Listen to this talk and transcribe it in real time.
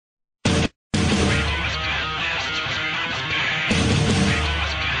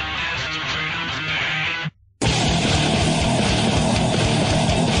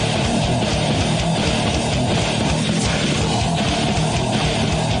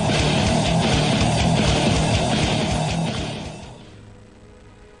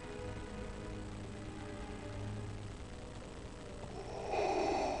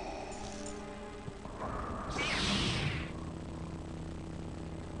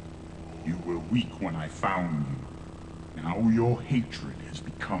You were weak when I found you. Now your hatred has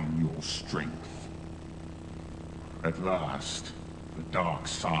become your strength. At last, the dark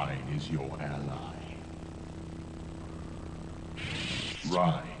side is your ally.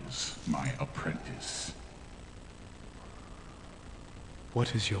 Rise, my apprentice.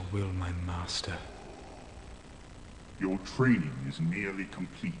 What is your will, my master? Your training is nearly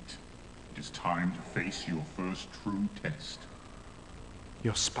complete. It is time to face your first true test.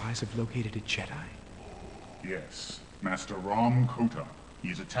 Your spies have located a Jedi? Yes, Master Rahm Kota. He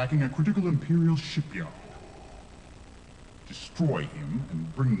is attacking a critical Imperial shipyard. Destroy him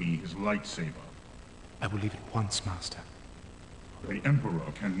and bring me his lightsaber. I will leave at once, Master. The Emperor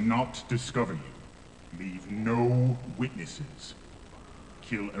cannot discover you. Leave no witnesses.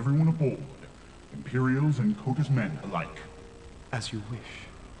 Kill everyone aboard, Imperials and Kota's men alike. As you wish,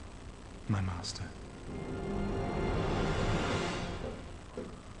 my master.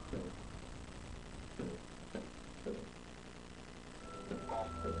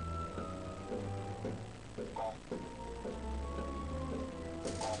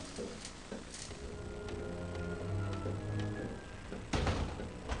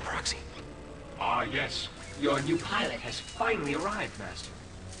 Proxy. Ah, yes. Your new pilot has finally arrived, Master.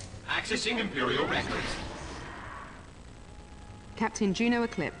 Accessing Imperial records. Captain Juno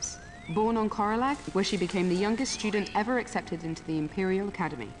Eclipse, born on Coralag, where she became the youngest student ever accepted into the Imperial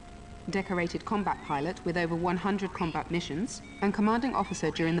Academy. Decorated combat pilot with over 100 combat missions, and commanding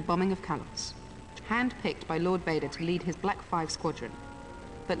officer during the bombing of Kalos. Hand-picked by Lord Vader to lead his Black 5 squadron,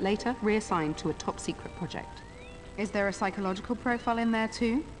 but later reassigned to a top-secret project. Is there a psychological profile in there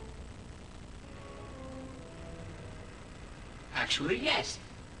too? Actually, yes.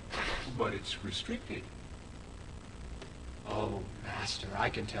 But it's restricted. Oh, Master, I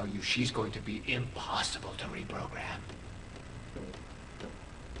can tell you she's going to be impossible to reprogram.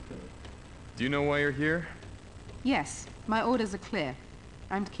 Do you know why you're here? Yes, my orders are clear.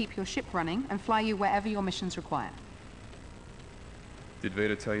 I'm to keep your ship running and fly you wherever your missions require. Did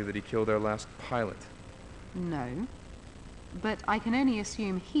Vader tell you that he killed our last pilot? No. But I can only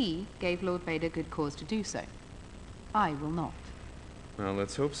assume he gave Lord Vader good cause to do so. I will not. Well,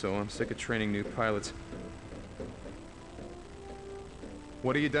 let's hope so. I'm sick of training new pilots.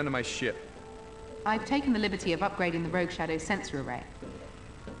 What have you done to my ship? I've taken the liberty of upgrading the Rogue Shadow sensor array.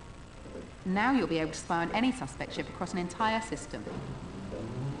 Now you'll be able to spy on any suspect ship across an entire system.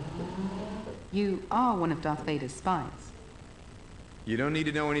 You are one of Darth Vader's spies. You don't need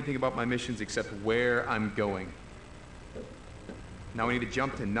to know anything about my missions except where I'm going. Now I need to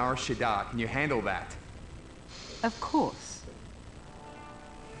jump to Nar Shaddaa. Can you handle that? Of course.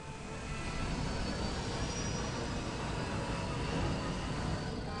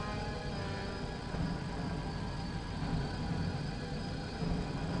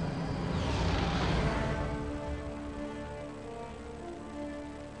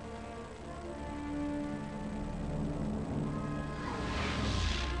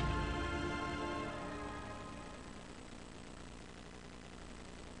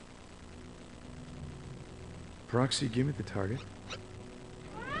 Proxy, give me the target.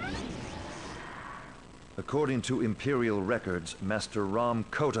 According to Imperial records, Master Rahm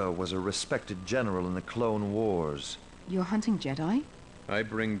Kota was a respected general in the Clone Wars. You're hunting Jedi? I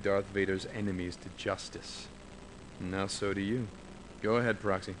bring Darth Vader's enemies to justice. Now so do you. Go ahead,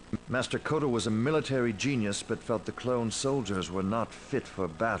 Proxy. Master Kota was a military genius, but felt the clone soldiers were not fit for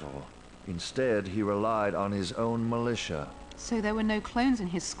battle. Instead, he relied on his own militia. So there were no clones in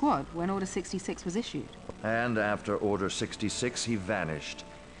his squad when Order 66 was issued? And after Order 66, he vanished.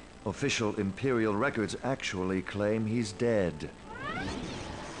 Official Imperial records actually claim he's dead.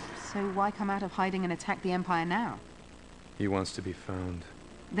 So why come out of hiding and attack the Empire now? He wants to be found.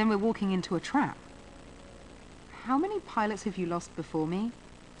 Then we're walking into a trap. How many pilots have you lost before me?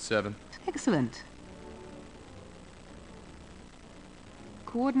 7. Excellent.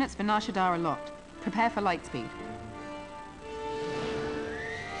 Coordinates for Nar Shaddaa are locked. Prepare for light speed.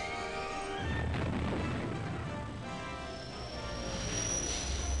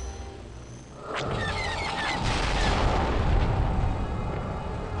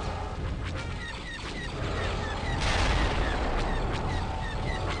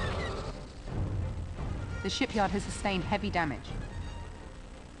 The shipyard has sustained heavy damage.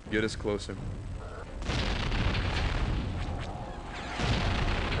 Get us closer.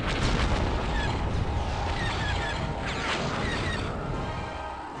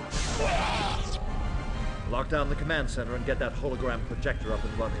 Lock down the command center and get that hologram projector up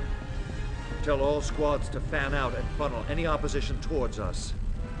and running. Tell all squads to fan out and funnel any opposition towards us.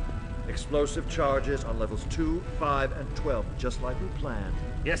 Explosive charges on levels 2, 5, and 12, just like we planned.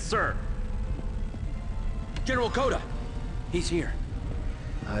 Yes, sir. General Kota! He's here.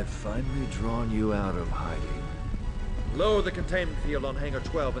 I've finally drawn you out of hiding. Lower the containment field on Hangar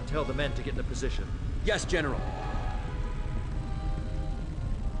 12 and tell the men to get into position. Yes, General.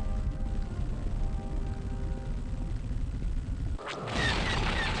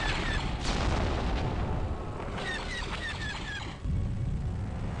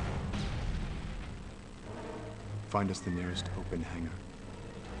 Find us the nearest open hangar.